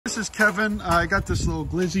This is Kevin. I got this little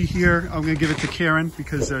glizzy here. I'm gonna give it to Karen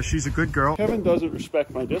because she's a good girl. Kevin doesn't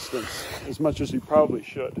respect my distance as much as he probably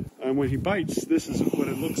should. And when he bites, this is what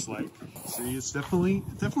it looks like. See, it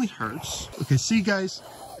definitely hurts. Okay, see guys,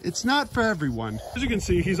 it's not for everyone. As you can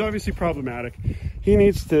see, he's obviously problematic. He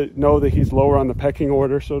needs to know that he's lower on the pecking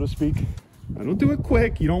order, so to speak. I don't do it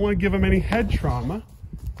quick. You don't want to give him any head trauma.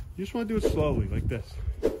 You just want to do it slowly, like this.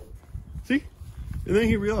 See? And then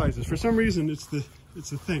he realizes, for some reason, it's the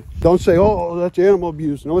thing. Don't say, oh, that's animal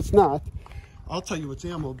abuse. No, it's not. I'll tell you it's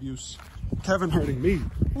animal abuse. Kevin hurting me.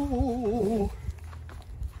 Oh.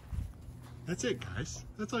 That's it, guys.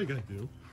 That's all you gotta do.